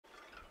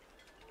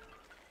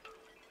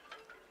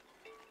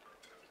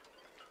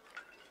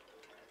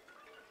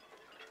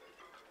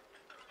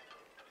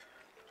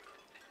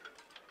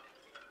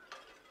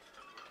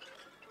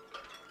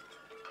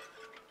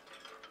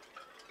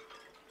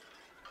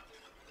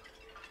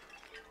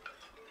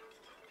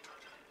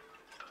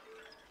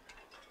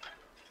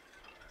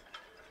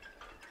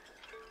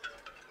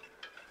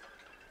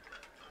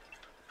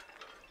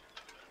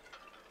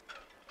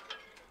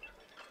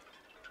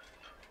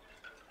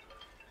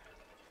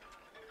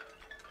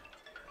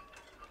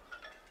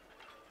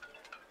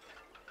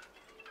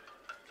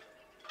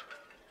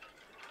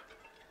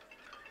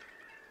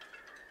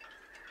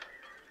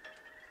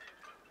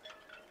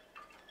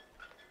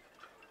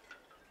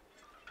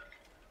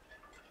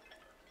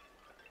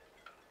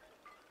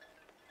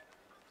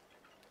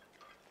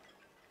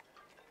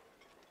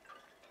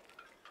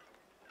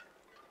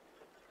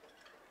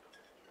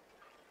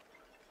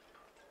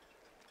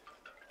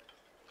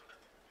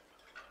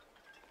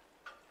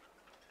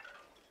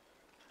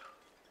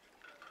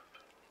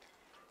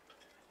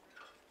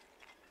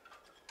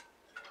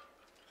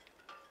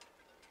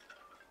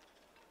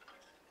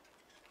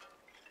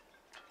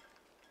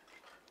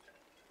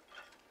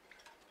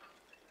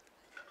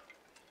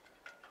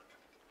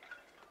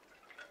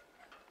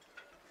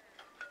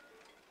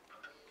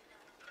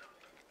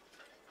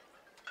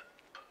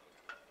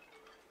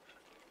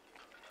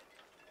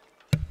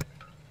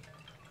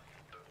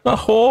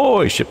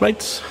Ahoy,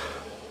 shipmates!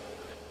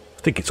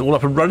 I think it's all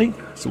up and running.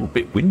 It's all a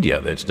bit windy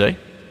out there today,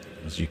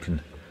 as you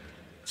can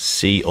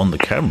see on the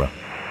camera.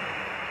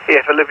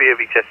 Yeah, for Olivia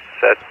VTS,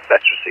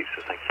 best received,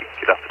 so thank you.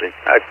 Good afternoon.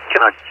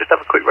 Can I just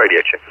have a quick radio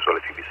check as well,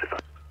 if you'd be so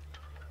kind?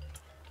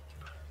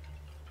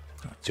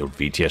 That's your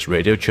VTS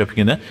radio chirping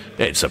in there.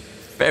 Yeah, it's a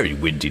very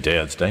windy day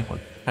out today.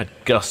 I've had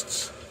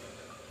gusts.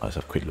 Let's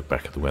have a quick look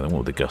back at the weather. What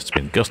have the gusts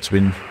been? Gusts have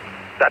been...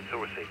 That's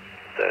all received.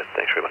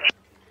 Thanks very much.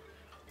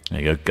 There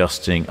you go,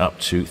 gusting up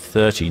to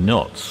 30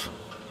 knots.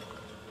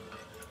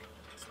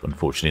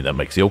 Unfortunately, that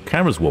makes the old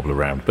cameras wobble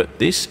around. But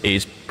this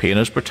is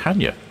P&O's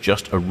Britannia,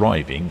 just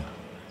arriving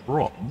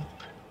from...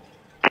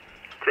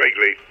 Craig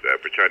Lee,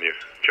 Britannia.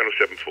 Channel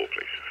 74,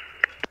 please.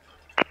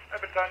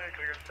 Britannia,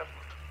 can I go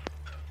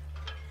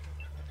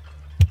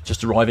to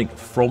Just arriving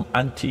from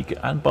Antigua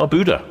and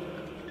Barbuda.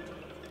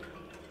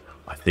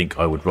 I think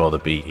I would rather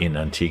be in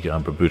Antigua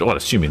and Barbuda. Well,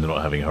 assuming they're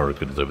not having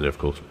hurricanes over there, of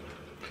course.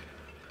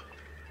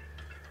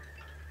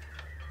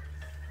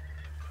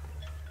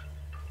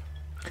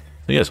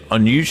 So yes,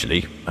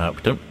 unusually, I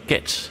don't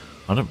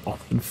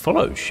often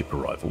follow ship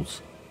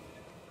arrivals.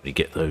 We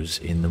get those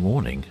in the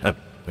morning,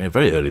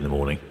 very early in the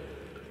morning.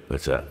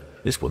 But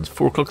this one's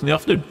 4 o'clock in the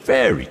afternoon.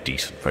 Very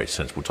decent, very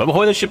sensible time.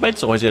 Ahoy there,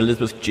 shipmates. Ahoy there,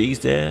 Elizabeth G's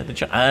there,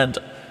 and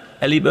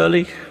Ellie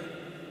Burley.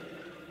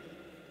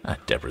 And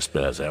Deborah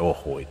Spares there.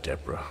 Ahoy,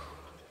 Deborah.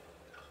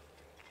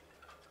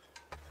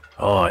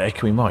 Oh,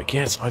 echoing mic.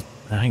 Yes,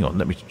 hang on.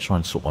 Let me try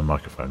and sort my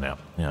microphone out.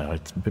 Yeah,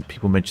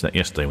 people mentioned that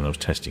yesterday when I was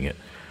testing it.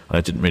 And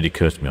it didn't really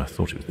occur to me. I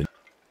thought it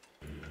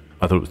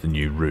was the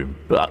new room,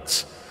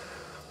 but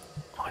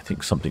I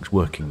think something's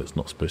working that's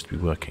not supposed to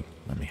be working.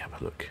 Let me have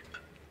a look.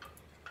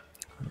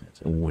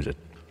 It's always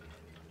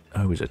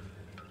a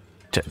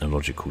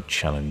technological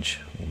challenge,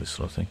 all this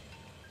sort of thing.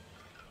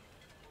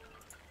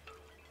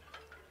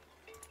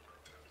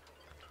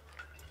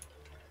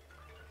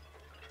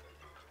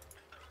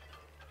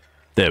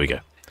 There we go.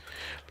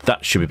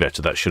 That should be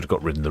better. That should have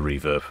got rid of the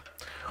reverb.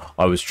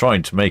 I was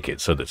trying to make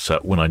it so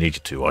that when I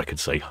needed to, I could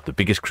say the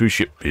biggest cruise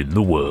ship in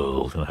the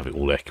world and have it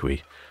all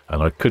echoey.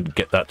 And I couldn't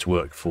get that to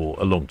work for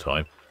a long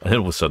time. And then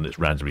all of a sudden it's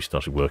randomly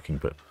started working,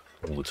 but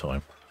all the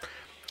time.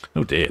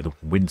 Oh dear, the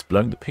wind's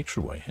blowing the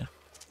picture away here.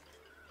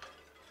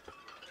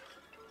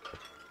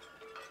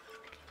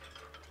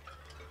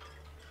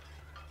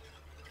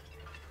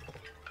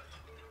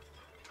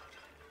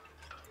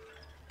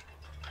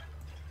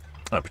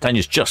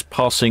 Britannia's just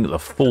passing the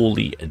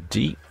Forley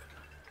Deep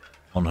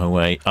on her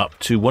way up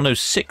to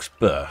 106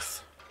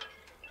 berth.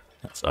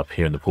 That's up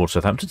here in the port of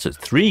Southampton. So it's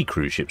 3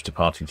 cruise ships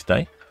departing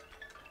today.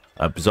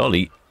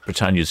 Bizarrely,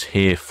 Britannia's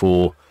here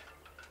for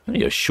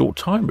only a short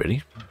time,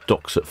 really.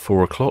 Docks at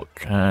 4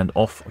 o'clock and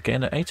off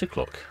again at 8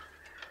 o'clock.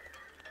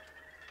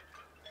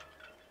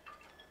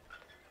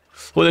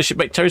 Well, there should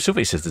make Terry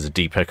Silver says there's a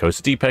deep echo. Is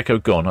the deep echo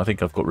gone? I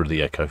think I've got rid of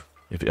the echo.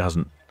 If it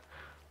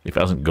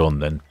hasn't gone,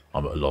 then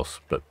I'm at a loss.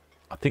 But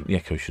I think the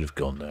echo should have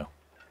gone now.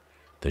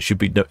 There should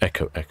be no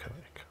echo.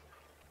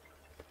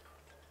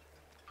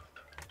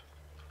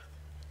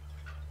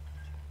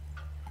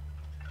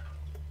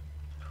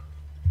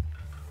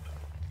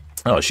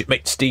 Oh,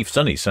 shipmate Steve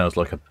Sunny sounds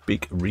like a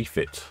big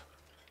refit.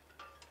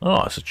 Oh,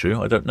 that's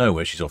true. I don't know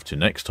where she's off to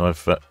next.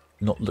 I've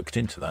not looked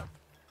into that.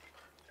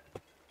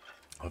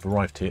 I've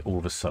arrived here all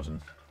of a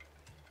sudden.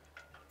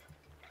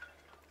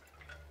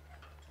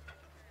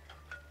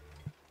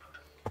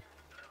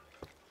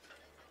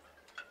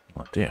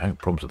 Oh dear, I have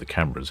problems with the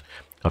cameras.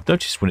 I've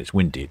noticed when it's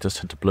windy, it does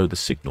tend to blow the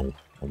signal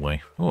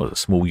away. Oh, there's a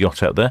small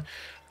yacht out there.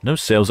 No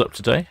sails up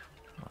today.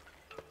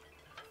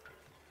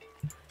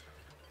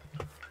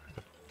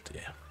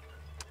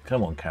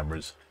 Come on,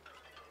 cameras.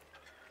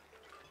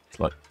 It's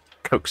like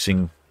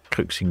coaxing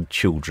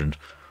children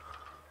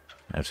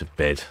out of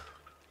bed.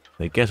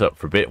 They get up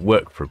for a bit,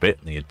 work for a bit,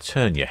 and then you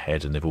turn your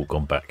head and they've all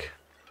gone back.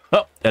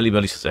 Oh, Ellie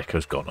Belly says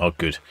echo's gone. Oh,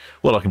 good.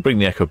 Well, I can bring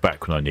the echo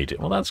back when I need it.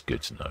 Well, that's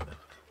good to know then.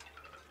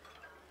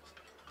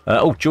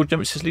 Oh, George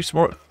Demmett says leave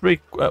tomorrow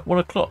at 1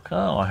 o'clock.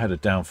 Oh, I had her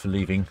down for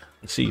leaving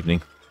this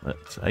evening at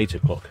 8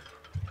 o'clock.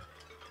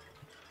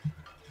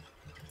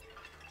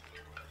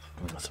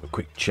 Let's have a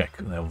quick check.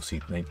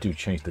 Obviously, they do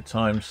change the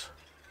times.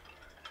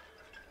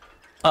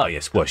 Oh,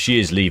 yes. Well, she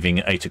is leaving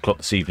at 8 o'clock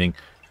this evening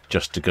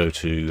just to go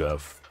to,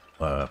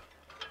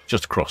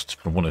 just across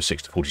from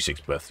 106 to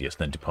 46 berth. Yes,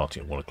 then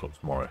departing at 1 o'clock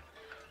tomorrow.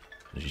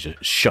 She's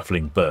just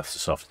shuffling berths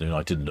this afternoon.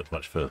 I didn't look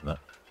much further than that.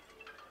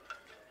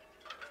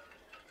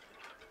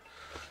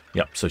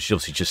 Yep, so she's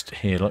obviously just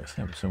here, like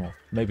that. So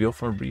maybe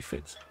off on a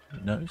refit.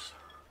 Who knows?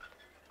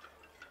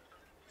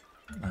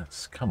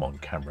 Come on,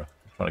 camera.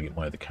 I'm trying to get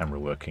my other camera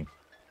working.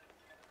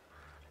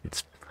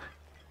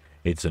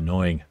 It's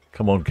annoying.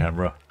 Come on,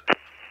 camera.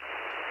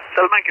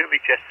 Solent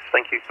VTS,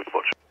 thank you for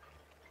watching.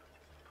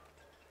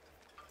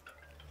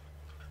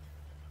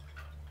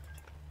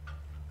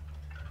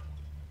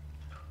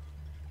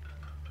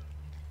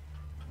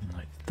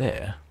 Right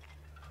there.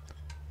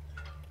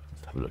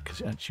 Let's have a look. Is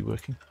it actually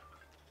working?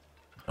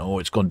 Oh,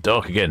 it's gone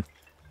dark again.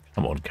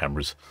 Come on,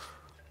 cameras.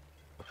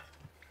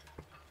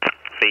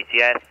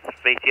 VTS,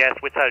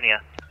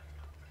 Wittonia.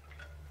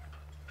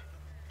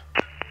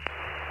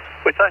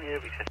 Britannia,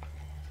 VTS.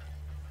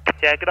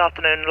 Yeah, good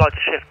afternoon. I'd like to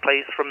shift,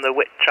 please, from the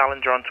Witt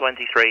Challenger on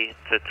 23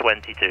 to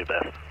 22,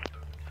 Beth.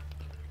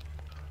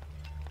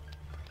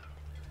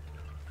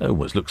 It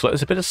almost looks like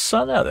there's a bit of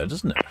sun out there,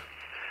 doesn't it?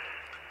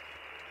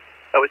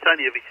 Oh,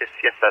 Britannia, VTS.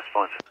 Yes, that's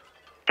fine.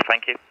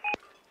 Thank you.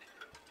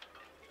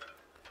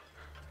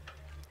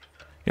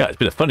 Yeah, it's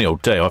been a funny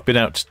old day. I've been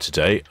out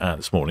today.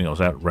 This morning I was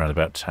out round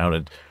about town,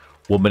 and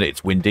 1 minute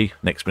it's windy,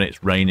 next minute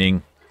it's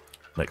raining,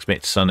 next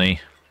minute it's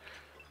sunny.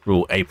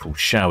 Real April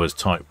showers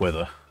type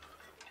weather.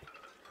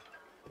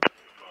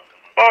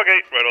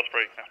 Bargate, Red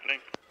Osprey, afternoon.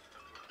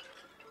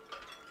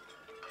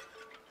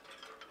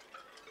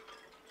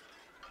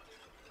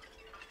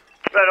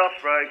 Red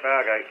Osprey,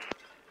 Bargate.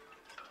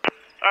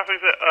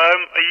 Afternoon, sir.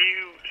 Are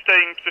you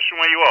staying in position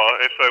where you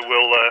are? If so,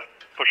 we'll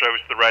push over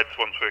to the Reds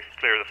once we're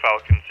clear of the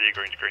Falcon, see your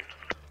green screen.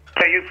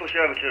 Yeah, you push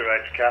over to the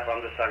Reds, Cap.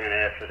 I'm just hanging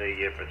here for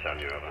the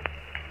Britannia, over.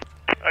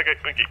 Okay,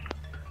 thank you.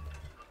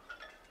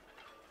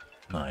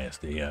 Ah, yes,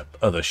 the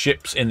other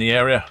ships in the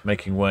area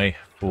making way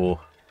for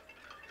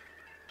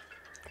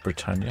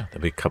Britannia.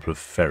 There'll be a couple of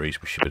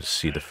ferries. We should be able to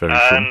see the ferry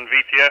soon. And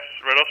VTS,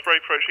 Red Osprey,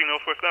 approaching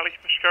Northwest Alley.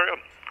 Mr. Carry on.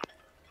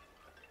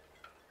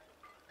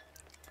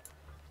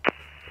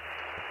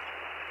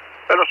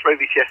 Red Osprey,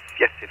 VTS.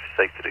 Yes, if it's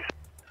safe to do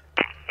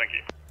so. Thank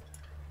you.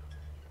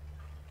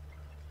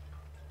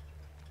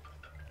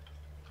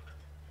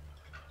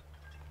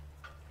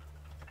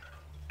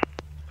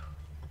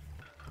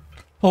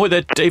 Oh,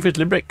 there, David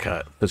Limerick.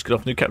 That's good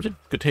afternoon, Captain.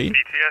 Good to hear you.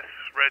 VTS,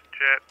 Red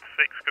Jet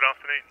 6, good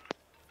afternoon.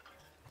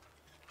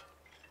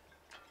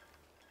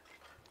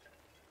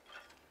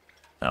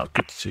 Oh,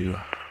 good to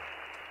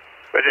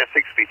Red Jet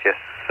 6,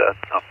 VTS.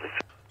 Afternoon.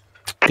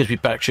 good to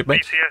be back,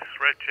 shipmates. VTS,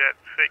 Red Jet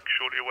 6,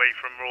 shortly away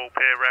from Royal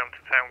Pier, round to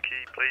Town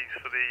Quay, please,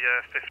 for the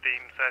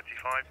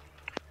 15:35.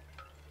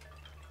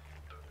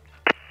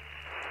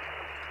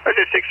 Red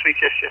Jet 6,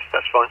 VTS. Yes,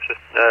 that's fine, sir.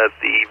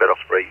 The Red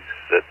Osprey's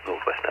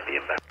northwest at the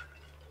inbound.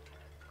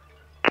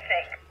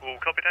 All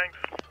copy, thanks.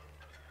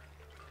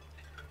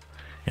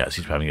 Yeah, it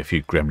seems to be having a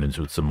few gremlins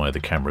with some of my other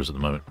cameras at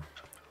the moment.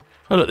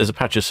 Oh, look, there's a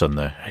patch of sun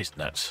there. Isn't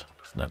that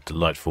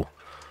delightful?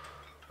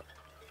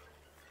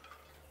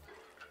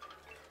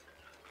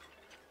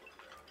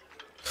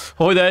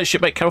 Hi there,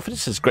 shipmate Calvin.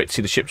 It's great to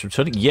see the ships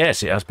returning.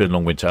 Yes, it has been a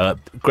long winter.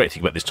 Great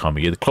thing about this time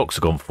of year, the clocks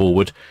have gone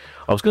forward.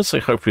 I was going to say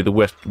hopefully the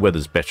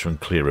weather's better and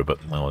clearer,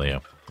 but, well, yeah,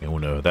 we all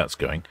know how that's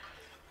going.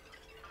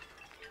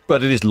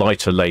 But it is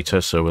lighter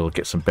later, so we'll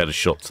get some better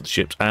shots of the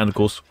ships. And, of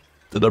course,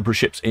 the number of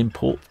ships in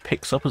port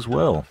picks up as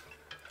well.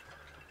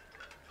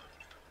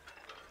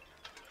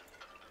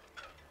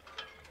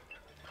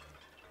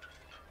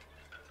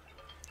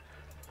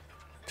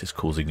 It is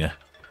causing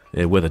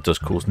the weather does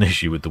cause an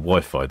issue with the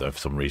Wi-Fi, though, for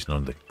some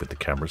reason, with the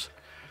cameras.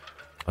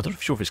 I don't know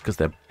sure if it's because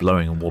they're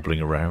blowing and wobbling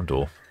around,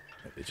 or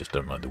they just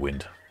don't like the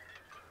wind.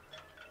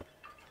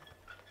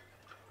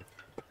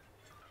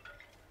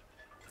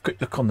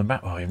 Quick look on the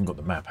map. Oh, you haven't got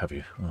the map, have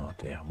you? Oh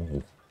dear, I'm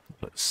all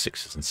like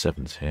 6s and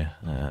 7s here.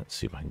 Let's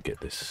see if I can get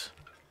this.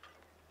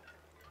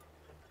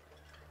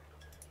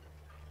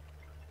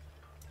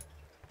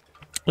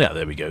 Yeah,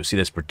 there we go. See,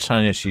 there's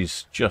Britannia.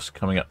 She's just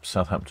coming up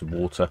Southampton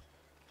water.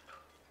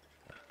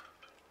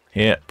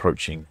 Here,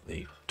 approaching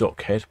the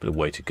dockhead. Bit of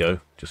way to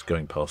go. Just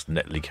going past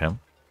Netley. And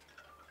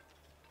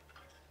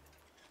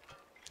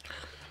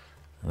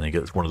then you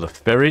get one of the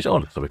ferries. Oh,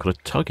 looks like we've got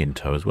a tug in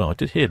tow as well. I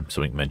did hear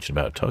something mentioned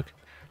about a tug.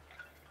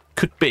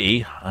 Could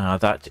be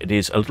that it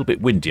is a little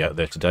bit windy out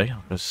there today.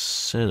 Like I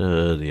said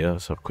earlier,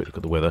 let's have a quick look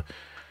at the weather.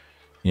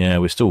 Yeah,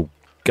 we're still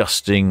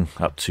gusting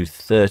up to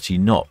 30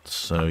 knots.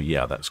 So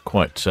yeah, that's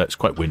quite it's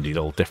quite windy.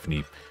 That'll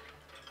definitely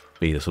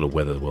be the sort of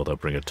weather where they'll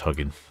bring a tug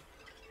in.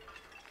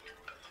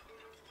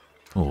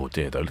 Oh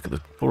dear, though, look at the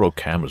poor old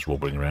cameras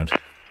wobbling around.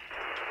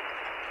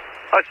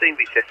 I've seen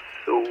VTS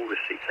all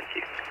received, thank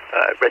you.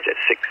 Red Jet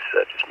 6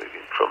 just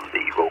moving from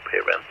the Royal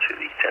Pier round to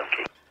the Town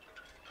Quay.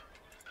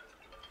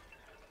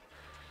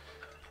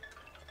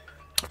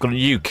 I've got a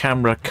new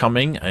camera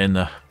coming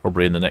in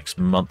probably in the next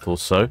month or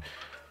so.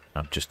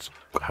 I just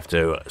have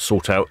to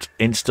sort out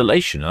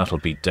installation. That'll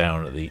be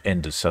down at the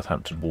end of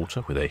Southampton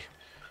water with a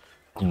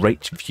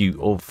great view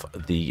of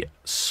the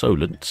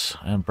Solent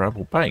and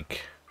Bramble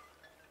Bank.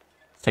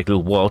 Take a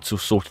little while to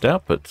sort it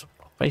out, but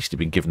I've basically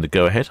been given the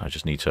go-ahead. I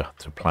just need to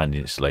plan the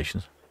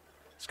installations.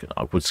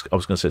 I was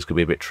going to say it's going to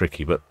be a bit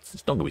tricky, but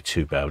it's not going to be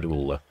too bad. It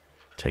will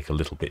take a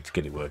little bit to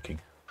get it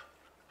working.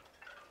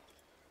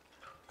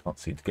 Can't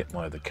seem to get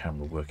my other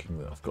camera working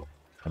that I've got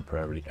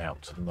temporarily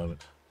out at the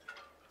moment.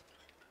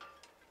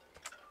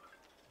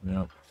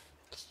 No,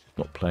 it's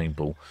not playing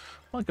ball.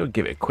 I'll go and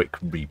give it a quick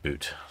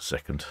reboot.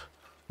 Second.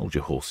 Hold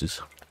your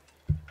horses.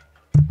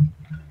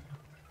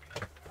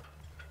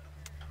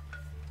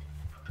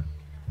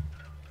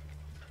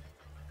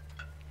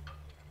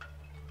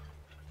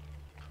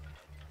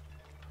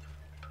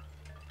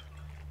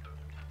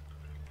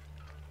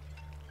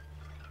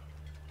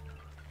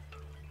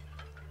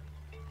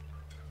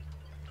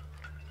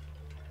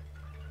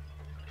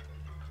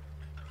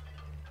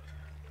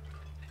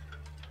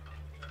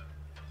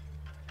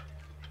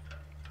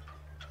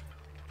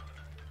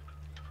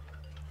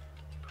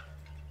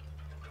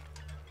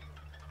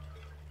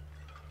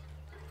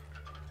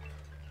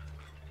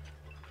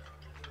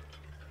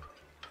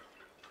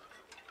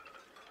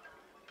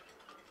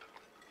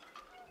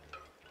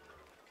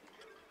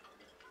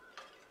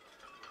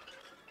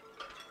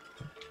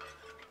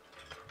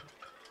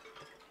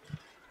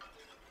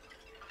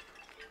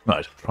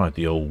 Right, tried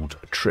the old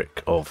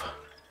trick of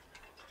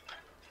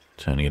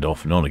turning it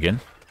off and on again.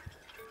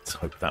 Let's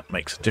hope that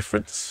makes a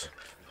difference.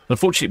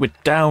 Unfortunately,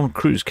 we're down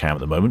cruise cam at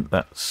the moment.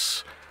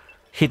 That's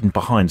hidden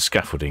behind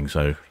scaffolding,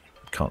 so you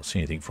can't see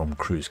anything from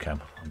cruise cam,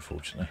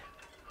 unfortunately.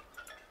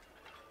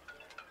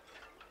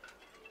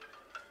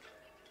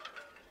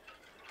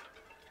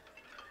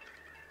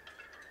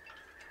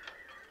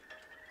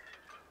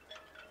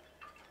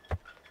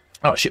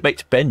 Oh,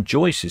 shipmate Ben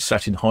Joyce is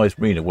sat in Hythe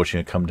Marina watching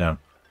her come down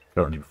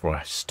currently before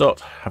I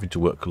start having to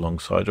work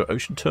alongside her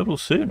ocean terminal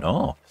soon.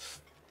 Oh,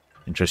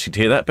 interesting to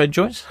hear that, Ben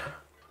Joyce.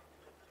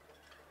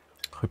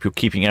 Hope you're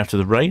keeping out of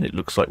the rain. It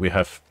looks like we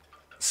have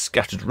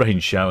scattered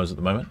rain showers at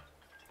the moment.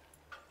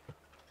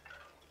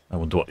 I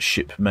wonder what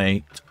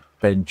shipmate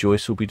Ben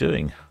Joyce will be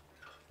doing.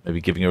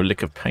 Maybe giving her a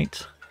lick of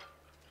paint.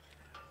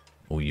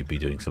 Or you'd be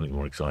doing something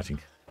more exciting.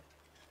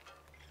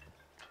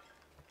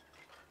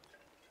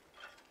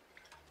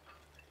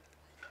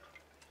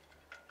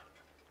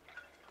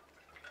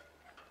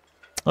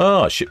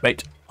 Ah,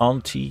 shipmate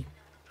Auntie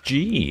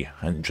G.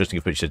 An interesting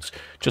information. Says,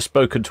 just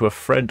spoken to a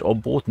friend on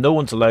board. No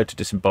one's allowed to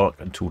disembark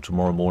until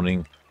tomorrow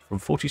morning from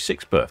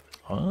 46 berth.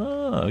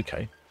 Ah,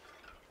 okay.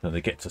 So they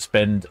get to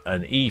spend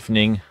an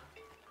evening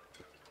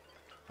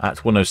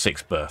at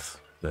 106 berth.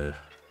 The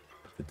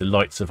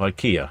lights of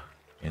IKEA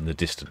in the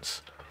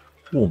distance.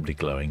 Warmly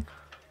glowing.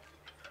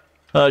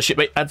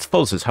 Shipmate Ads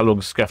Follows says, how long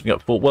is scaffolding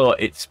up for? Well,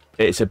 it's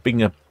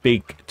being a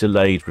big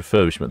delayed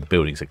refurbishment of the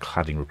building. It's a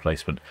cladding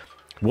replacement.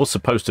 It was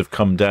supposed to have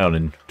come down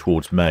in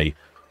towards May,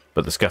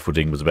 but the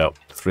scaffolding was about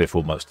 3 or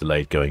 4 months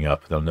delayed going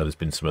up. I know there's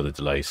been some other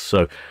delays,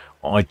 so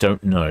I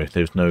don't know.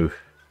 There's no...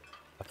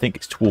 I think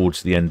it's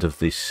towards the end of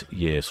this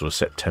year, sort of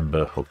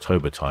September,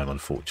 October time,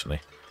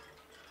 unfortunately.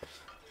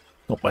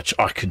 Not much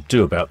I can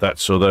do about that,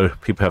 so although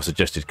people have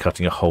suggested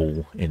cutting a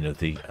hole in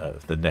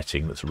the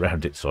netting that's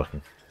around it so I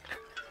can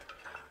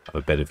have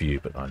a better view,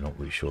 but I'm not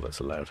really sure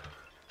that's allowed.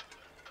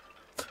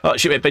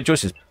 Shipmate Ben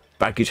Joyce's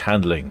baggage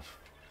handling.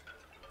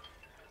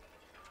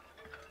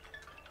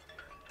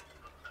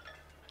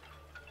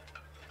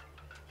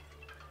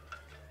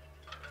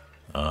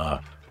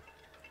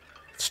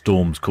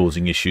 Storms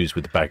causing issues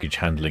with the baggage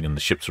handling and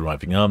the ships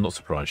arriving. I'm not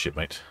surprised,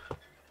 shipmate.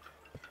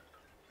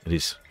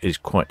 It is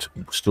quite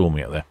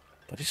stormy out there,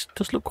 but it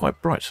does look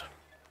quite bright.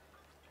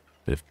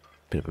 Bit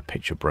of a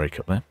picture break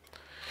up there.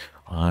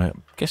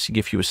 I'm guessing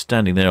if you were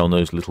standing there on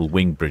those little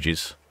wing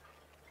bridges,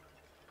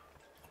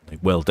 the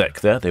well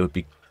deck there, they would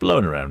be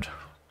blown around.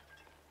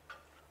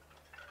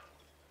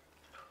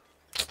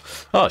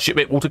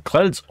 Shipmate Walter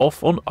Clouds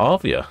off on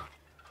Arvia.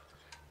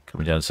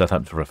 Coming down to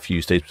Southampton for a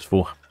few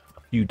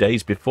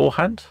days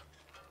beforehand.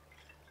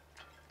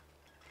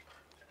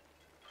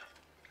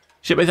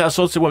 Shipmate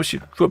Assault said, well, we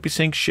won't be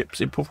seeing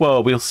ships in port.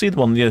 Well, we'll see them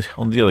on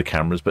the other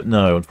cameras, but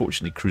no,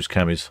 unfortunately, cruise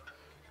cam is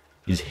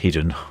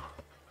hidden.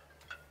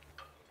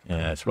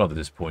 Yeah, it's rather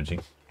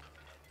disappointing.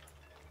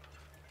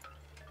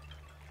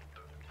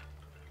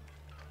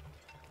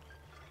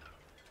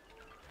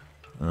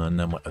 Now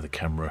my other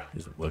camera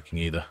isn't working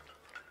either.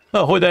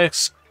 Oh, hi there,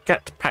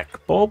 Scat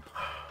Pack Bob.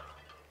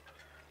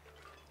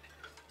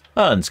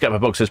 And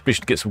Scatterbox says, be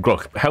sure to get some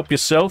grog. Help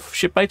yourself,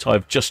 shipmate.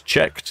 I've just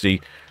checked.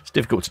 It's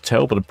difficult to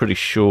tell, but I'm pretty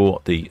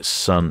sure the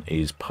sun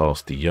is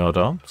past the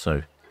yardarm.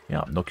 So,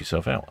 yeah, knock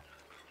yourself out.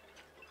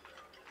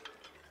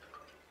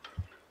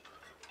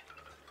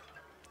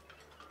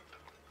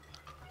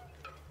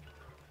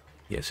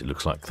 Yes, it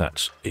looks like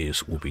that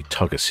will be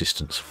tug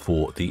assistance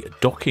for the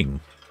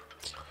docking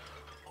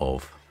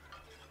of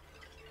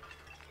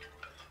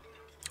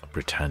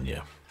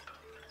Britannia.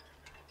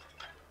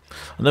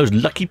 And those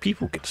lucky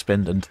people get to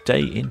spend a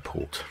day in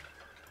port.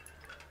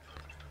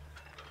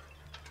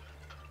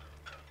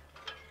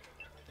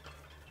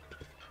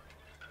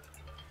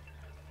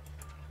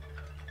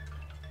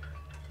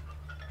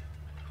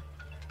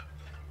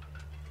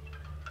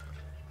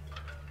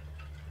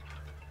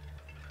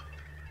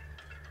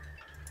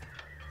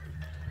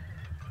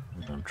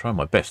 I'm trying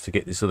my best to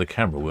get this other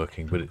camera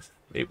working, but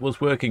it was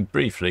working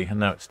briefly,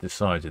 and now it's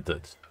decided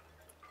that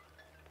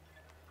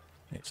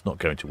it's not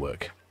going to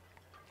work.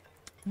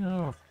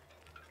 Oh,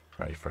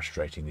 very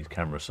frustrating, these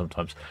cameras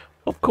sometimes.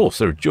 Of course,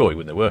 they're a joy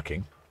when they're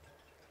working.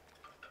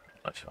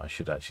 I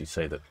should actually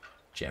say that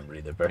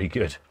generally they're very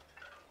good.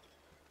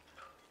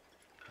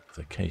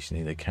 But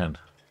occasionally they can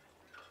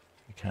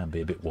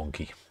be a bit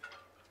wonky.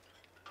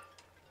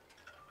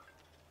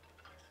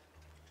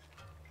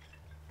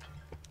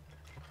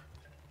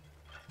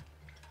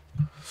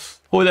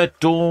 Hi there,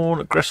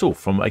 Dawn Gressel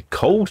from a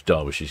cold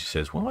Derbyshire, she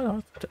says.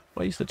 Why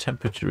is the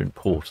temperature in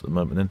port at the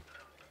moment then?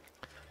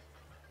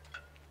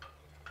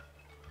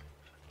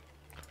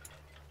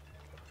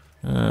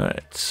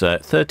 It's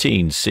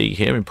 13C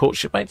here in Port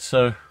Shipmate,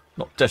 so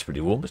not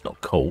desperately warm, it's not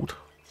cold.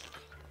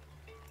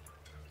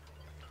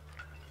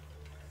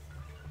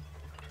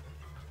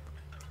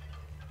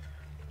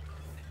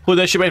 Well,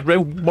 there, Shipmate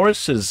Morris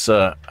says,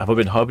 have I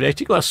been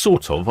hibernating? Well,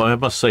 sort of. I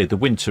must say the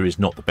winter is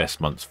not the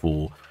best month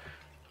for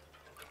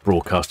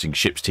broadcasting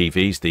ships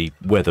TVs. The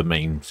weather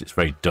means it's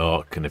very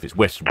dark, and if it's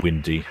wet and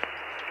windy...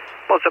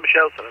 What's up,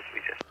 Michelle?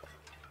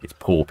 it's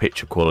poor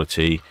picture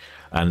quality,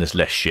 and there's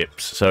less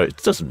ships, so it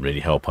doesn't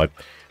really help. I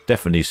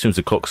definitely, as soon as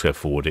the clocks go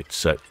forward,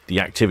 it's the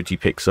activity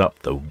picks up.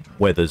 The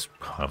weather's,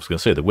 I was going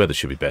to say the weather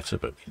should be better,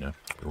 but you know,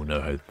 we all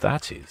know how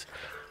that is.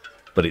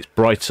 But it's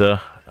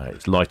brighter,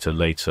 it's lighter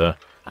later,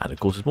 and of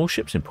course there's more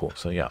ships in port.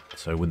 So yeah,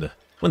 so when the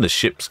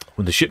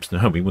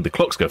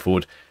clocks go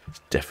forward,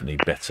 it's definitely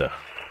better.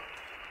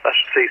 That's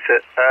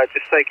Caesar.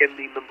 Just say again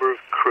the number of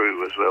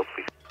crew as well,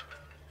 please.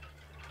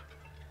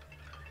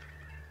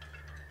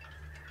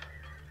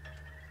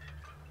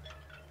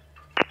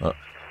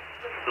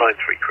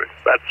 9-3 crew.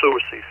 That's all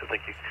received, so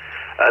thank you.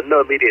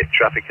 No immediate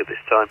traffic at this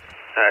time.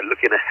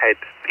 Looking ahead,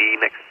 the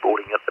next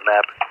boarding at the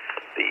NAB,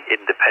 the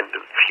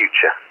Independent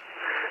Future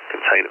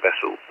container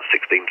vessel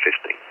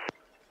 1615.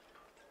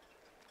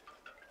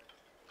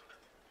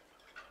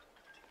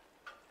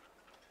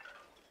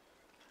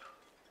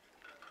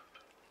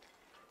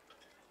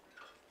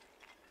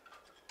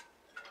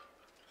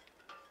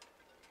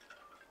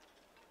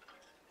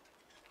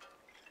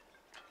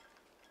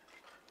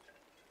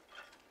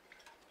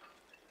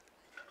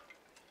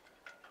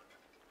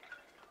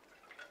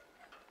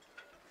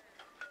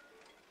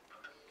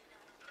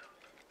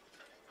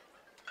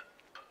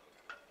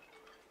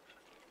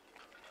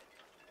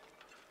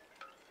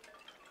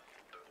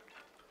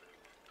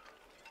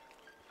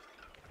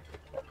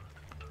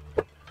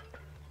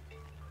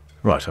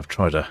 Right, I've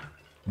tried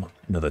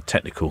another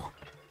technical,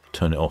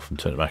 turn it off and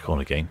turn it back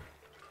on again.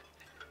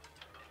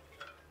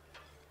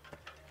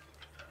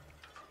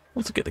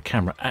 Once I get the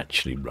camera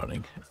actually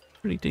running, it's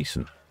pretty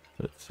decent,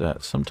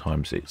 but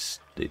sometimes it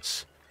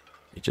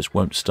just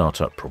won't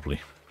start up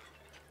properly.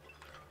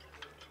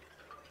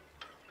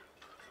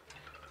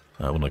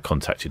 When I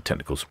contacted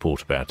technical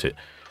support about it,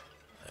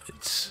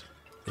 it's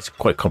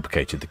quite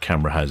complicated. The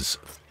camera has,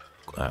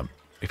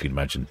 if you can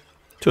imagine,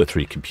 2 or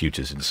 3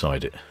 computers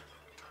inside it.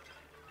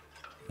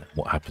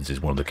 What happens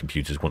is one of the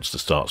computers wants to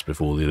start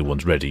before the other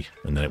one's ready,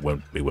 and then it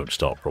won't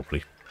start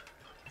properly.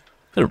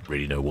 I don't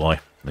really know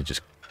why.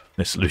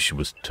 Their solution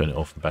was turn it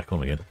off and back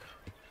on again.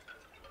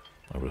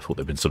 I would have thought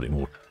there'd been something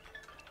more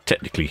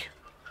technically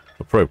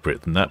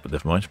appropriate than that, but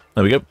never mind.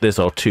 There we go. There's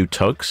our 2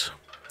 tugs.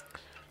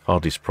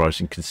 Hardly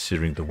surprising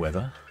considering the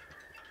weather.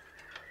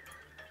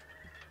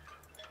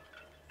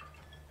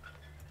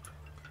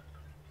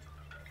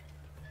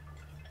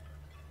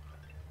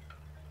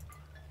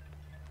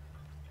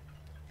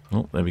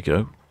 Oh, there we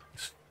go.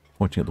 It's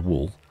pointing at the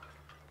wall.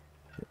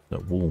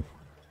 That wall.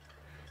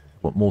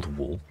 What more than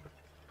wall?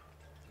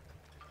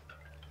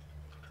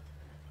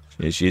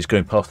 Here she is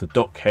going past the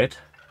dock head.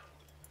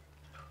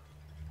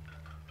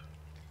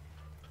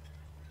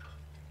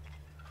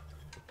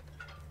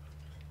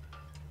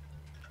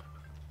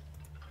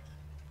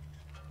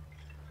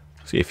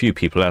 See a few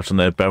people out on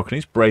their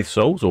balconies, brave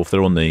souls, or if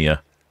they're on the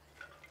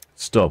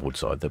starboard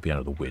side, they'll be out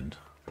of the wind.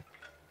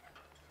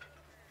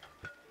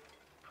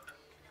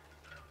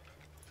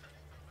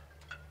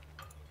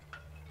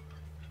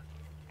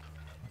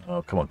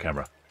 Oh, come on,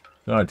 camera.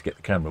 Trying to get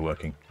the camera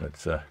working.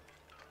 It's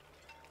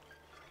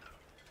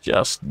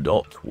just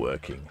not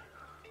working.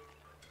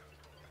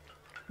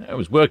 It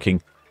was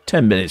working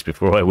 10 minutes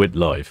before I went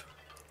live.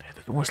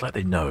 It's almost like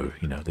they know,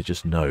 you know, they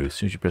just know. As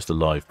soon as you press the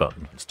live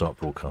button and start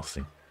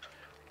broadcasting,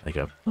 they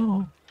go,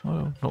 oh,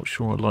 well, not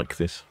sure I like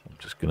this. I'm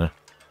just gotta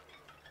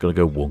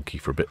go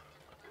wonky for a bit.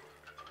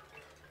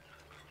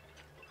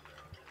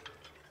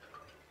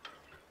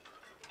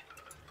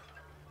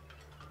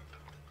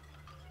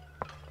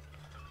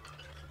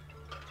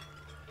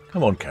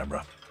 Come on,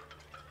 camera.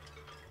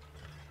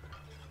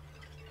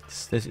 It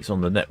says it's on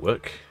the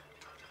network,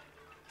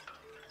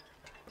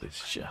 but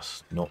it's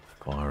just not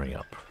firing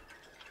up.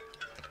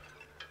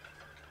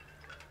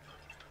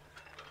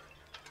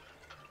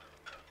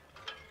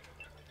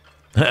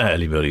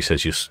 Ellie Birdie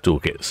says you still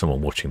get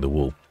someone watching the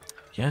wall.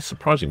 Yeah, it's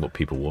surprising what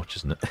people watch,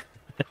 isn't it?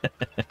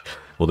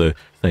 Although,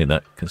 saying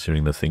that,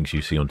 considering the things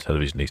you see on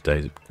television these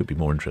days, it could be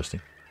more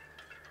interesting.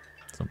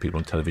 Some people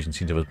on television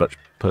seem to have as much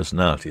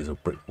personality as a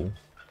brick wall.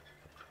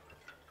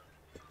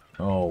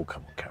 Oh,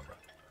 come on, camera.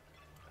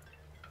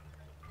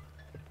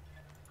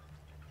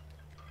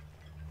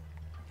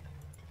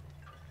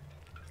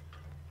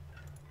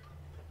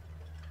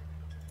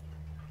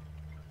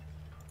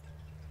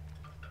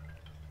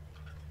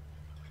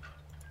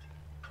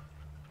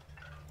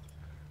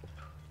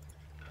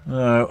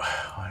 No,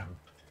 I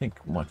think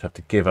I might have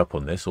to give up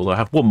on this, although I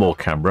have one more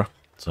camera.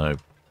 So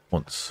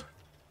once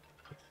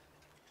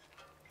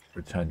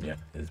Britannia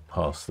is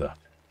past the...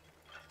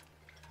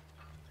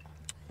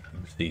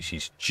 See,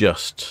 she's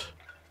just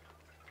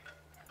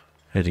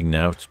heading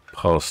now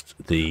past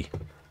the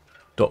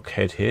dock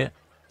head here.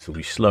 So we'll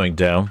be slowing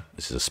down.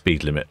 This is a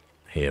speed limit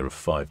here of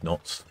 5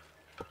 knots.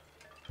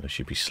 So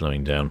she'll be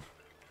slowing down,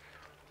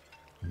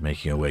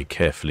 making her way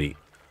carefully.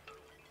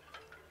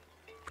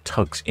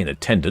 Tugs in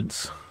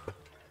attendance.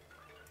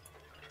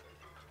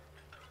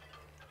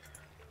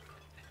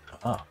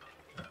 Ah,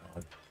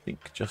 I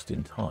think just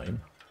in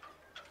time.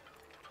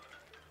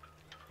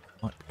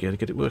 Might be able to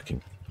get it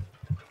working.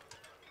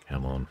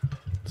 Come on.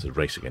 It's a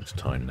race against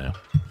time now.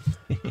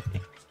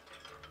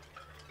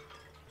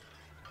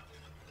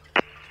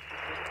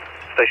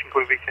 Station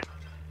calling VTS.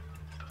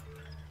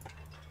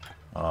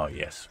 Ah,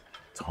 yes.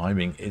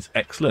 Timing is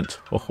excellent.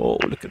 Oh,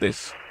 look at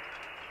this.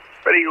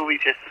 Ready, all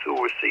VTS,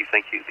 all received,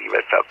 thank you. The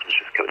Red Falcon's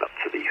just coming up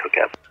to the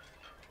hookout.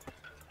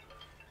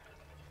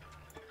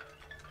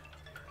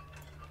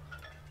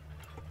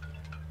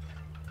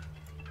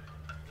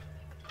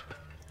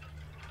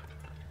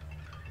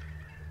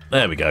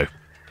 There we go.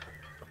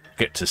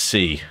 Get to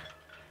see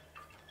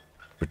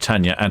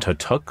Britannia and her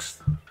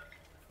tugs.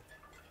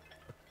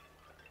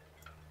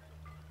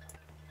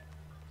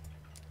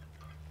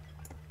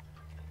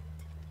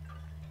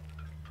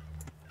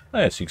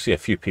 There, so you can see a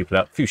few people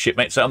out, a few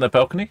shipmates out on their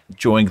balcony,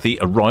 enjoying the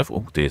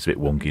arrival. Oh dear, it's a bit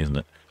wonky, isn't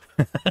it?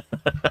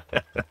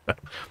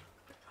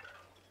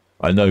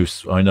 I know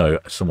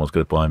someone's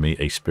going to buy me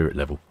a spirit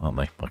level, aren't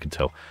they? I can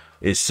tell.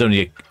 It's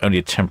only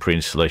a temporary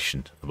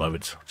installation at the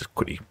moment. Just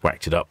quickly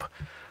whacked it up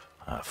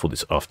for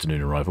this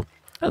afternoon arrival.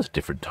 That's a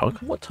different tug.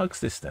 What tug's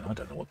this then? I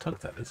don't know what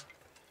tug that is.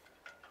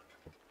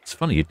 It's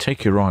funny, you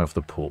take your eye off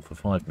the port for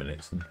 5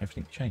 minutes and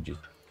everything changes.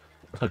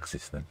 What tug's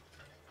this then?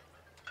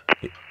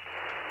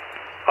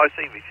 I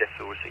see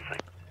VTS, all received,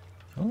 thank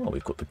you. Oh,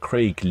 we've got the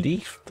Craig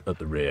Leaf at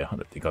the rear. I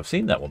don't think I've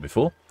seen that one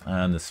before.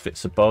 And the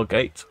Svitzer bar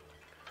gate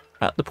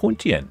at the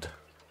pointy end.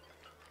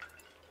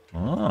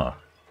 Ah,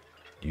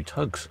 new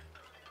tugs.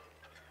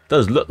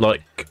 Does look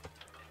like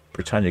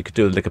Britannia could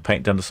do a lick of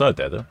paint down the side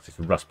there, though.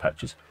 Some rust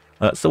patches.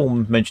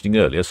 Someone mentioning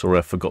earlier, sorry,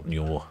 I've forgotten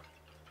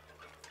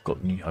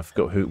I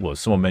forgot who it was.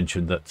 Someone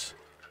mentioned that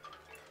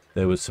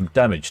there was some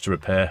damage to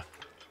repair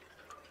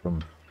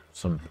from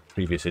some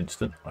previous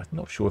incident. I'm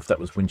not sure if that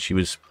was when she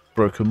was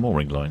broken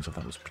mooring lines, or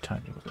that was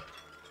Britannia, was it?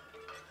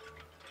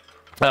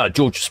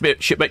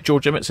 Shipmate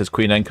George Emmett says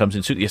Queen Anne comes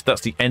in soon. Yes,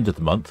 that's the end of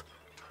the month.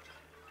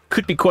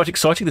 Could be quite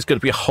exciting. There's going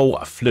to be a whole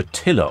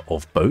flotilla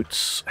of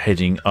boats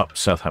heading up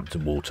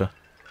Southampton water.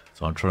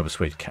 So I'm trying to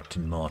persuade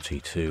Captain Marty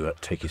to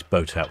take his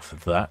boat out for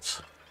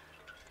that.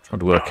 Trying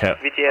to work out...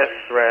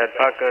 VTS, Red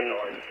Falcon,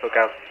 look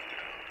out.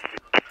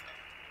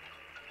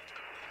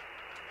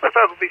 Red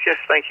Falcon VTS,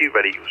 thank you.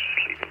 Ready, you're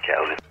just leaving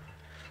Calvin.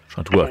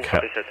 Trying to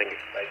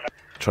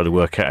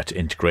work out how to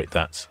integrate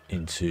that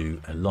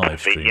into a live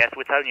stream. Yes,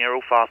 Britannia,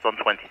 all fast on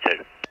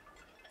 22.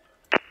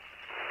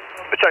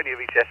 Britannia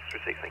VTS,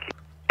 received, thank you.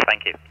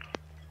 Thank you.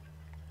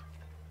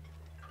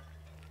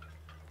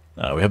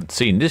 We haven't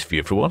seen this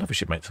view for a while, have we,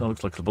 shipmates? It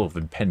looks like a lot of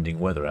impending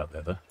weather out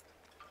there, though.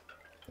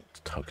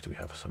 What tug do we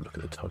have? Let's have a look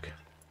at the tug.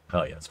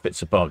 Oh, yeah,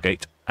 Spitzer bar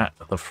gate at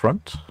the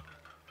front.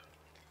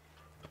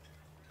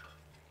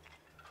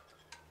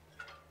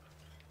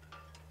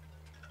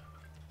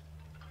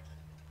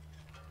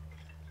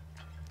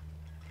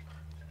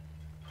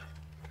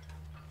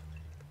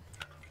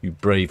 You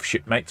brave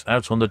shipmates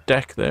out on the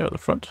deck there at the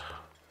front.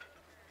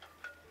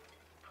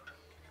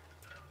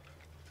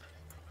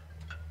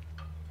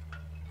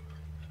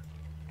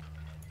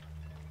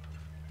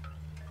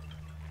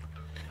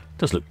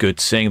 Does look good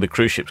seeing the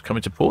cruise ships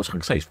coming to port. I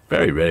can say it's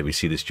very rare we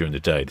see this during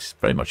the day. This is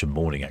very much a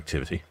morning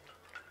activity.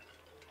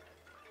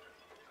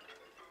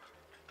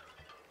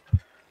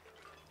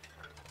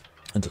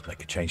 And does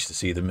make a change to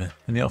see them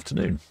in the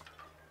afternoon.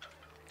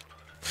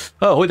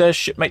 Oh, there's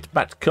shipmate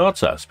Matt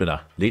Carter. It's been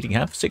a leading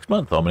hand for 6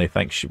 months. Many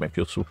thanks, shipmate, for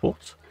your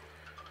support.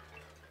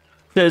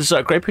 There's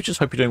great pictures.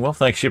 Hope you're doing well.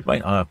 Thanks,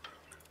 shipmate.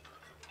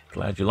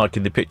 Glad you're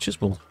liking the pictures.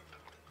 We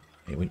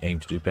aim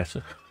to do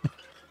better.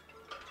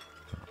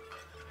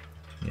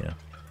 Yeah,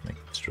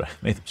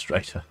 make them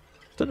straighter.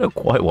 Don't know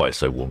quite why it's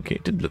so wonky.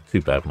 It didn't look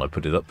too bad when I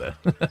put it up there.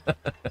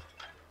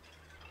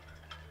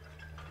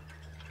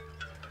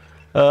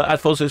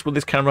 Adfol says, will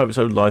this camera have its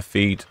own live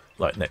feed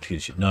like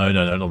Netflix?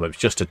 No. It's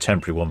just a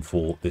temporary one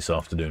for this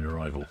afternoon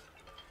arrival.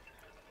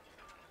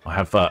 I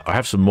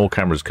have some more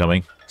cameras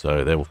coming, so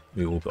I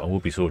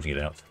will be sorting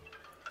it out.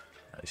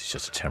 It's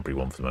just a temporary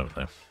one for the moment,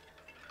 though.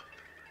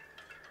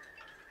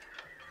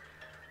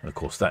 And of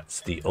course, that's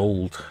the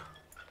old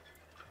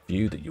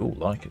view that you all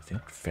like. It's the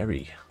old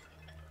ferry.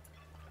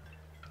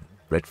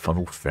 Red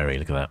funnel ferry,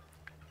 look at that.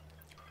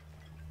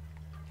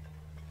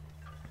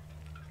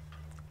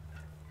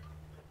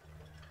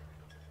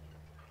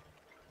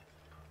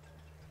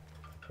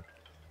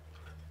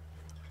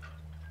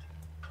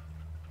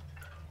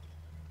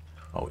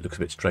 Oh, it looks a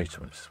bit straighter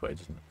when it's this way,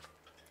 doesn't it?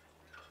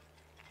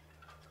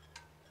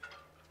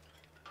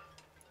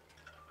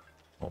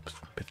 Oh, a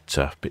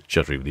bit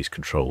juddery with these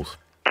controls.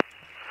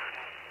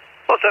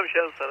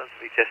 Michelle, Solent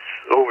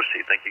VTS, all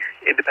received, thank you.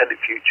 Independent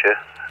Future,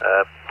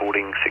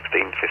 boarding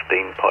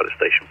 1615, Pilot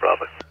Station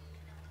Bravo.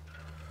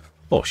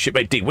 Oh,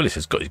 shipmate Dean Willis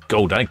has got his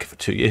gold anchor for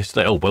 2 years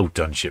today. Oh, well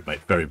done,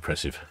 shipmate. Very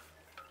impressive.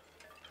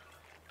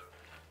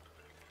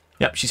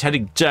 Yep, she's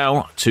heading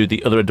down to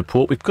the other end of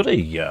port. We've got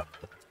a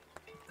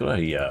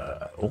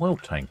oil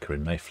tanker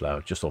in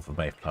Mayflower, just off of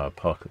Mayflower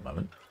Park at the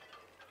moment.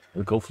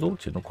 The Gulf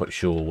Lord, not quite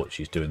sure what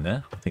she's doing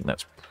there. I think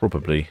that's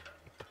probably...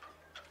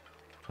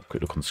 A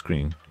quick look on the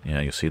screen. Yeah,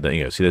 you'll see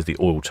there. See, there's the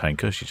oil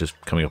tanker. She's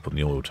just coming up on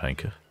the oil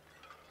tanker.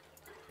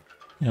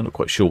 Yeah, I'm not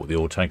quite sure what the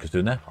oil tanker's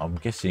doing there. I'm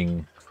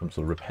guessing some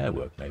sort of repair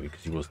work, maybe,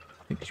 because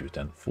I think she was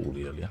down at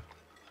Fawley earlier.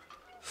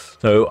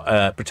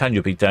 So Britannia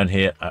will be down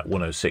here at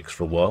 106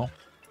 for a while,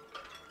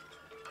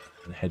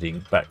 and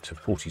heading back to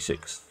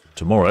 46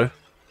 tomorrow,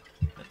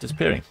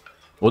 disappearing.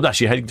 Well,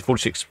 actually heading to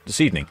 46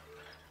 this evening.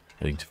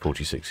 Heading to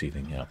 46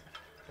 evening, yeah.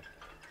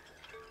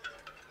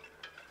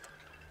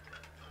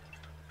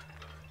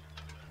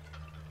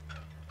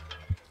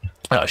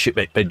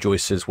 Shipmate Ben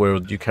Joyce says, where are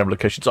the new camera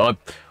locations? I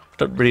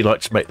don't really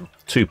like to make them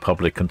too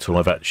public until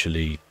I've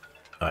actually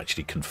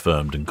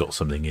confirmed and got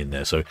something in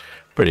there. So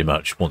pretty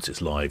much once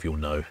it's live, you'll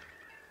know.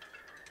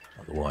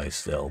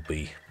 Otherwise, they'll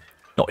be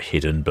not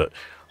hidden, but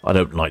I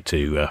don't like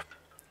to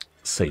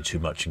say too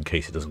much in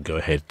case it doesn't go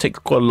ahead. It takes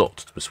quite a lot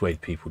to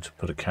persuade people to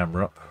put a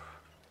camera up.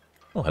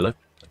 Oh, hello.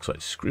 Looks like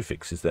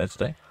Screwfix is there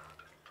today.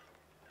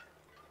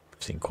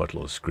 I've seen quite a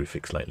lot of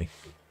Screwfix lately.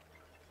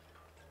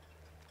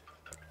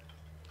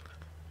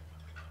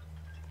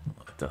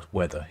 That's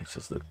weather. It's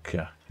just look,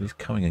 it's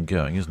coming and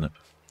going, isn't it?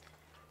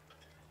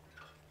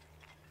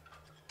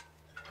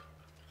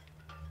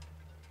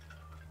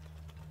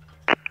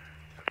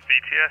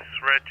 BTS,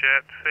 Red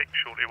Jet 6,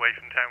 shortly away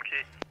from Town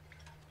Quay.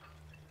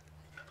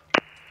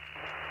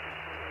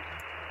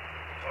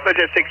 Red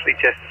Jet 6,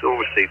 BTS, all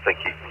received,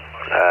 thank you.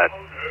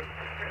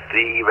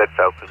 The Red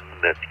Falcon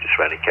just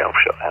ran a Calf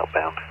shot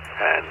outbound,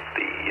 and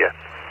the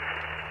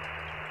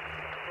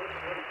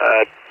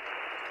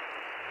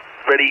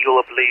Red Eagle,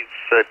 I believe,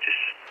 just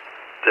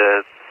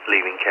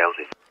leaving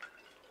Cowsey.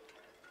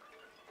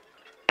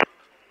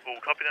 All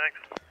copy,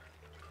 next.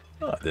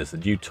 Ah, there's the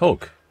new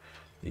tug,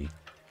 the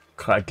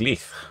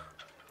Craigleith.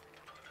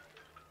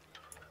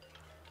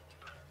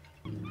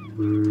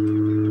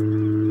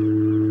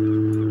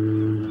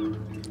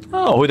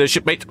 Oh, with their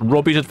shipmate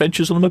Robbie's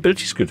Adventures on a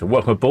Mobility Scooter.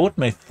 Welcome aboard,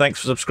 mate. Thanks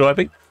for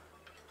subscribing.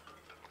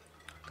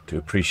 Do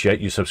appreciate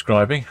you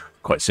subscribing.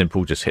 Quite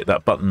simple, just hit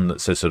that button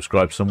that says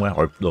subscribe somewhere.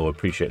 I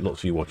appreciate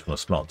lots of you watching on a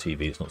smart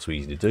TV. It's not so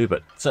easy to do, but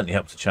it certainly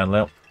helps the channel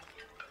out.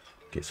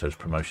 Gets those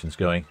promotions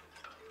going.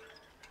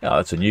 Yeah,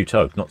 that's a new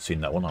tug. Not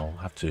seen that one. I'll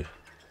have to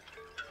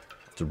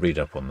read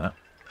up on that.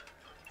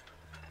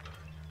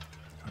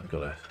 I've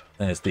got a.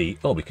 There's the.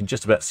 Oh, we can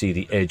just about see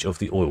the edge of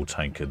the oil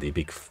tanker, the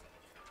big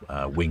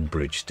wing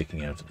bridge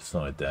sticking out at the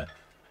side there.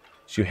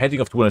 So you're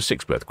heading off to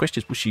 106 berth. The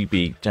question is, will she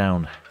be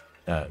down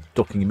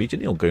docking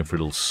immediately or going for a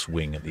little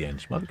swing at the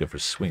end? She might be going for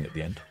a swing at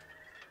the end.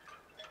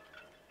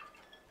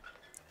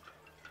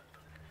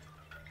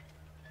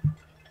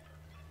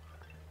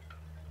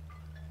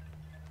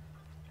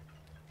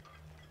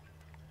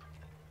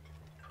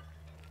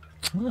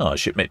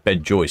 Shipmate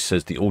Ben Joyce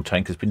says the oil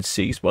tank has been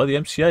seized by the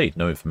MCA.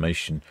 No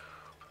information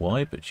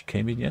why, but she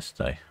came in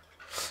yesterday.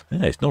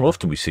 Yeah, it's not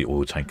often we see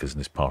oil tankers in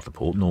this part of the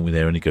port. Normally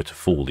they only go to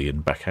Fawley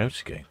and back out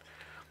again.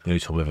 The only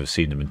time I've ever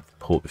seen them in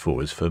port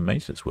before is for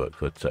maintenance work.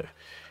 But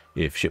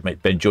if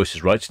shipmate Ben Joyce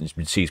is right and it's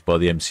been seized by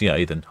the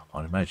MCA, then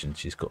I imagine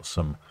she's got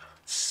some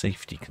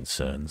safety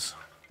concerns.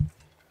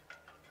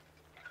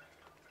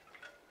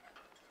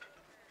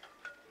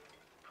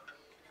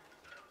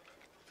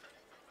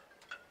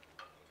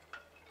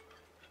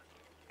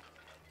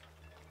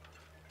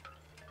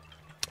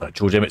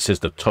 George Emmett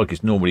says the tug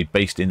is normally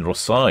based in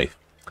Rosyth.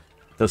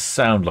 Does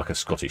sound like a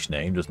Scottish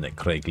name, doesn't it,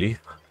 Craigleith?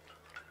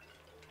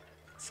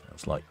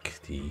 Sounds like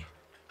the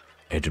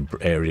Edinburgh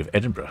area of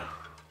Edinburgh.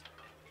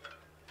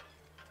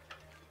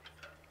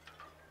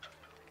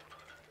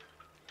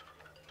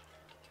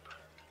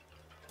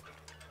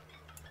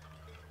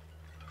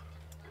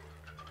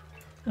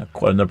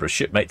 Quite a number of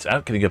shipmates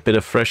out getting a bit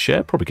of fresh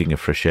air, probably getting a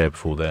fresh air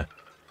before their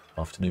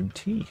afternoon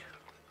tea.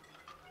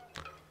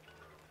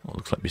 Well,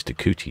 looks like Mr.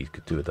 Cootie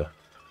could do with a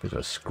bit of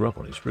a scrub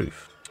on his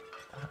roof.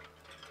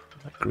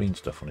 That green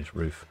stuff on his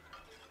roof.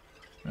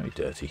 Very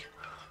dirty.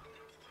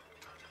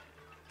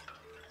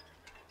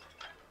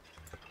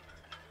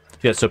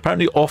 Yeah, so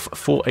apparently off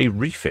for a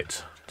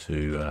refit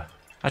to...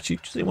 actually,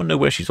 does anyone know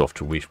where she's off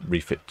to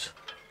refit?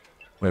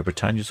 Where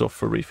Britannia's off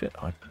for a refit?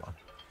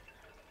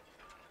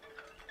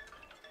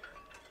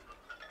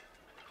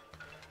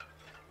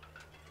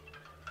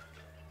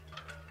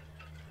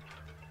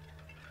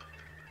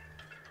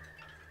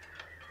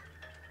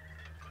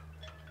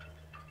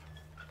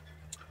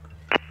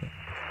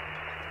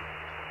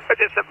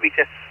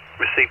 BTS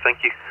received,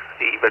 thank you.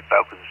 The Red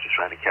Falcon's just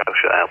ran a Calf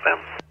shot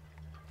outbound.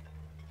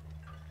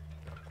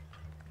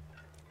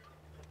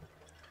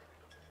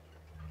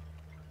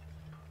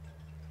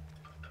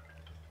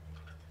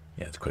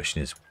 Yeah, the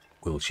question is,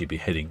 will she be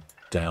heading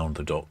down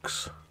the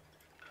docks?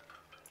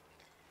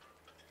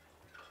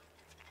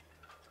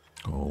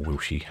 Or will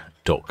she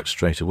dock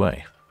straight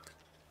away?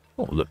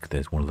 Oh, look,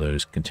 there's one of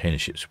those container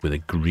ships with a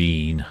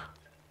green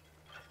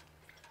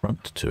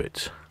front to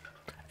it.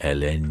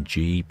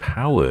 LNG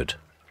powered,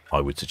 I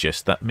would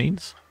suggest that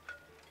means.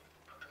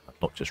 I'm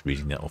not just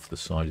reading that off the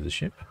side of the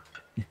ship.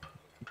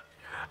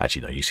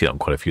 Actually, no, you see that on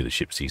quite a few of the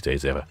ships these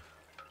days. They have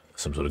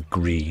some sort of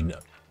green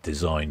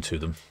design to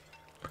them.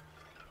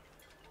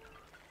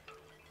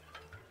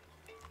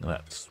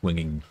 That's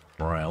swinging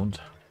around.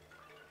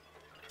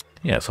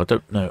 Yes, I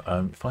don't know.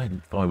 If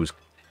I was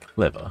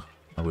clever,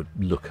 I would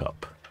look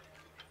up.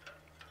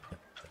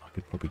 I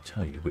could probably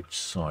tell you which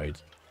side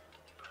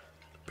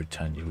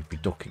Britannia would be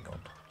docking on.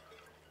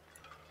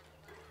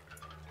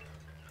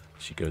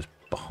 She goes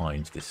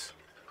behind this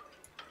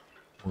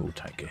oil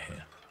tanker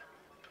here,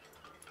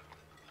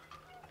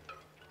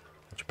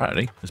 which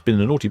apparently has been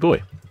a naughty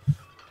boy.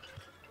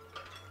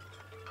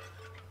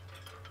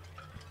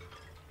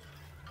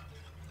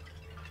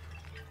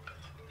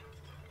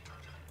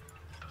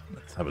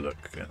 Let's have a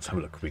look. Let's have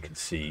a look. We can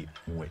see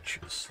which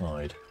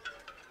side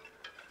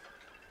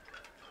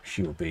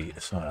she will be.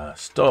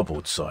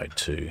 Starboard side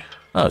too.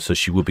 Oh, so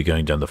she will be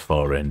going down the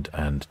far end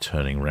and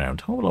turning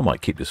round. Oh, well, I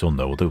might keep this on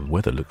though, although the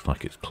weather looks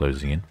like it's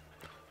closing in.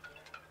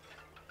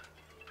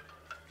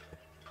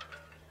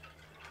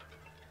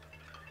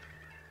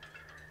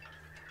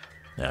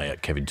 Yeah,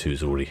 Kevin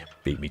 2's already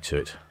beat me to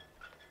it.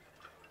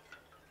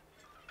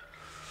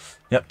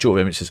 Yep,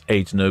 George Emmett says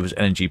Aids Nova's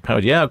LNG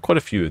powered. Yeah, quite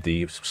a few of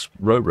the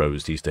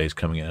Ro-Ros these days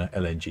coming in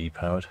LNG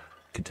powered.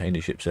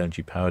 Container ships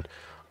LNG powered.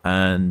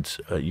 And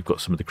you've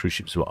got some of the cruise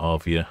ships who are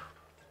Arvia,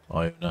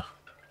 Iona,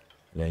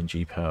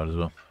 LNG powered as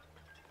well.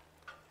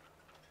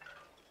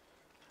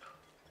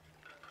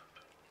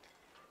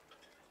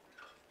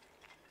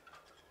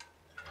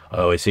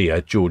 Oh, I see.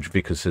 George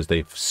Vickers says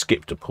they've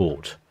skipped a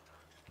port.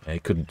 They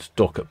couldn't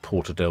dock at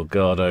Porto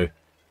Delgado.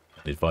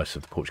 The advice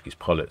of the Portuguese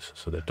pilots,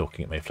 so they're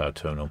docking at Mayflower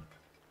Terminal.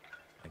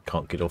 They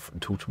can't get off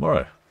until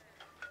tomorrow.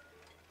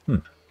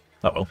 Oh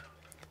well.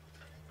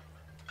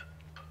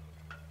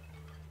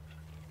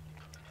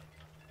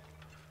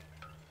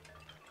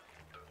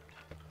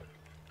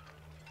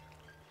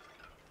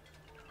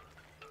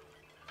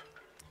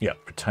 Yeah,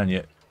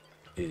 Britannia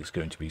is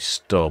going to be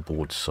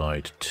starboard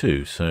side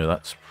too, so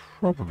that's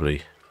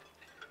probably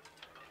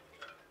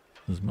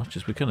as much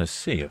as we're going to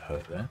see of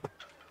her there.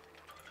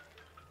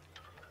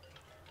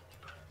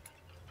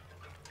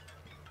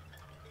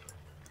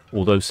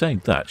 Although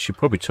saying that, she'll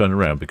probably turn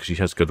around because she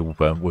has got a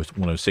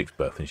 106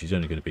 berth and she's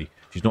only going to be,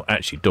 she's not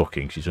actually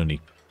docking, she's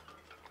only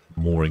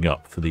mooring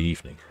up for the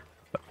evening.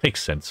 That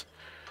makes sense.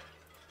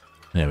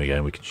 There we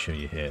go, we can show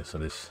you here. So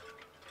this,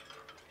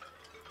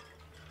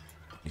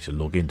 I need to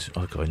log into,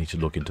 oh God, I need to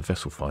log into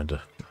Vessel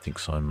Finder. It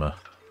thinks I'm,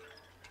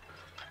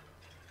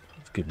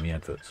 it's giving me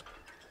adverts.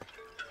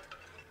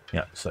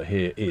 Yeah, so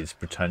here is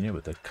Britannia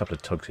with a couple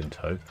of tugs in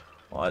tow.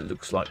 Well, it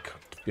looks like,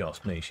 if you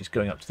ask me, she's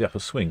going up to the upper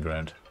swing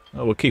ground.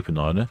 Oh, we'll keep an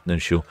eye on her.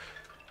 Then you'll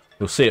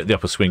see it at the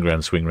upper swing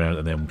round,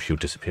 and then she'll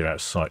disappear out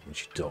of sight when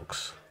she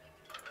docks.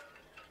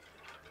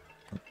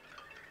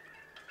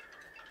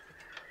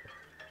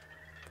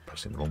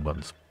 Pressing the wrong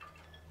buttons.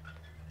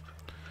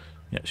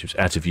 Yeah, she was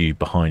out of view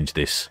behind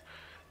this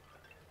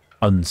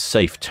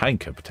unsafe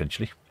tanker,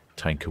 potentially.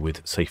 Tanker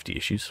with safety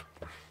issues.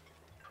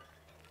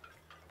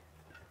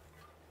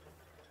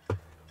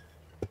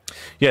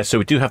 Yeah, so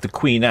we do have the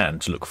Queen Anne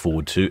to look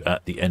forward to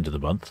at the end of the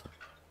month.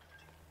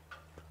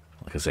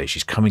 Like I say,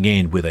 she's coming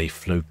in with a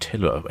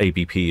flotilla of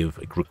ABP have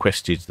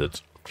requested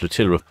that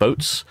flotilla of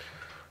boats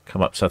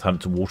come up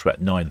Southampton water at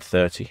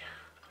 9:30,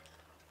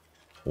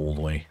 all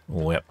the way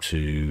up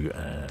to.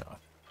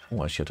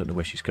 Oh, actually, I don't know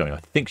where she's going. I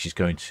think she's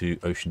going to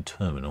Ocean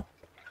Terminal.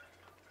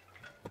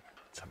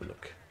 Let's have a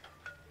look.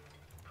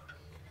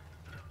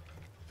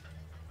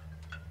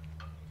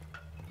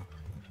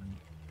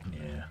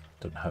 Yeah,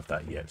 don't have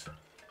that yet.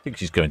 I think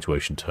she's going to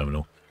Ocean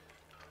Terminal.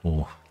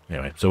 Or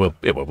anyway, so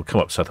we'll come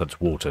up Southampton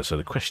water. So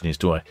the question is,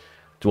 do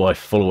I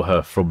follow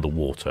her from the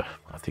water?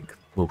 I think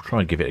we'll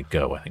try and give it a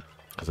go. I think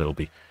because it'll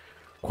be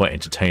quite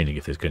entertaining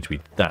if there's going to be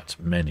that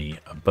many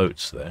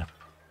boats there.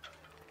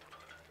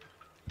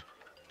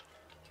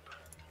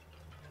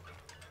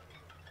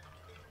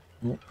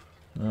 Oh,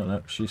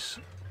 no, she's.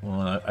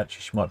 Well, no,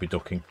 actually, she might be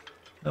docking.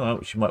 No,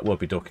 she might well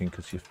be docking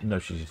because you know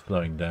she's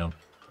slowing down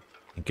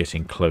and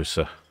getting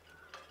closer.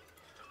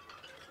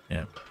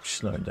 Yeah, she's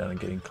slowing down and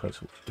getting closer.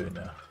 What's she doing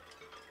now?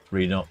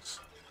 3 knots.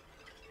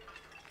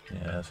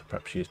 Yeah, so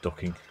perhaps she is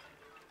docking.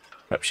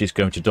 Perhaps she's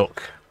going to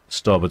dock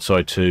starboard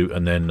side too,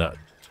 and then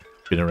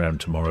spin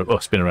around tomorrow.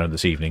 Or spin around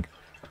this evening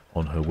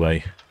on her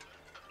way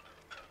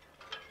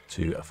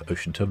to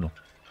Ocean Terminal.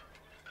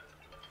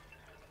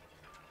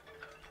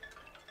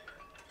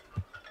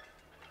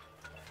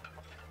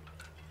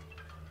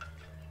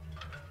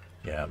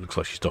 Yeah, it looks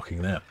like she's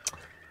docking there.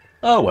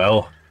 Oh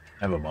well.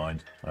 Never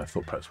mind. I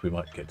thought perhaps we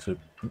might get to.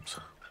 Oops.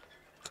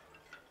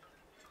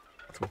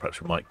 I thought perhaps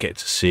we might get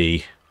to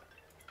see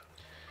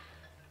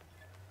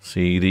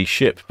the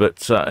ship,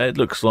 but it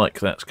looks like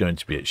that's going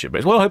to be it. Ship.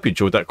 Well, I hope you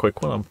enjoyed that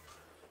quick one.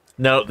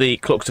 Now that the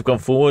clocks have gone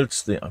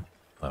forwards, the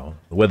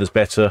weather's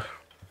better,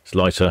 it's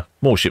lighter,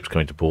 more ships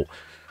coming to port.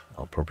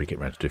 I'll probably get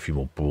around to do a few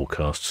more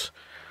broadcasts,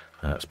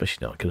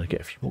 especially now I'm going to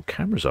get a few more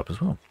cameras up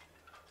as well.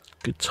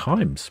 Good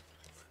times.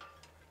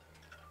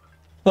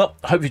 Well,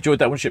 I hope you enjoyed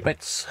that one,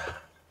 shipmates.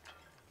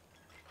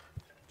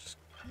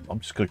 I'm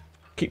just going to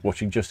keep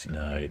watching.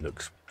 No, it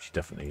looks she's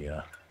definitely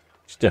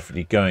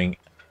going.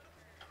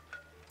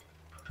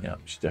 Yeah,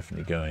 she's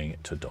definitely going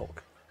to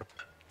dock.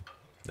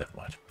 Never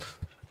mind.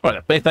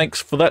 Right, many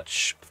thanks for that,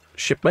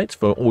 shipmates,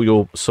 for all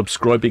your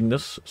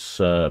subscribingness,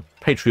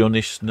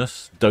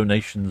 Patreonishness,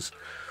 donations,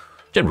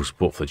 general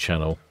support for the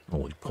channal,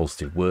 all the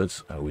positive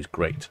words. Always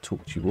great to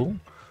talk to you all.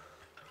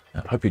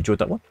 Hope you enjoyed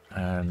that one,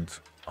 and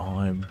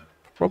I'm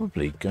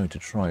probably going to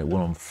try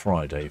one on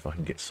Friday if I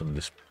can get some of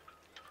this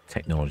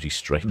technology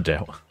straightened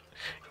out.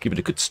 Give it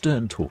a good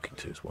stern talking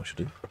to is what I should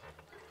do.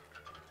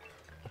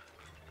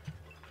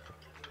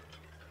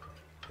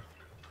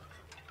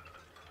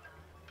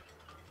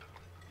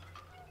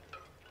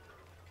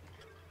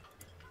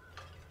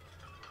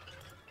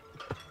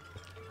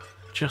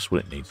 Just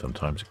what it needs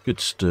sometimes, a good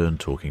stern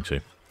talking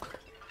to.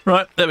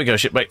 Right, there we go,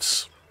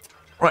 shipmates.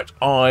 Right,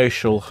 I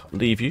shall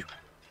leave you.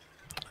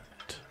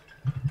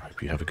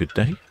 Hope you have a good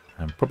day,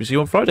 and probably see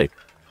you on Friday.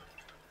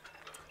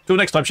 Till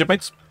next time,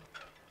 shipmates.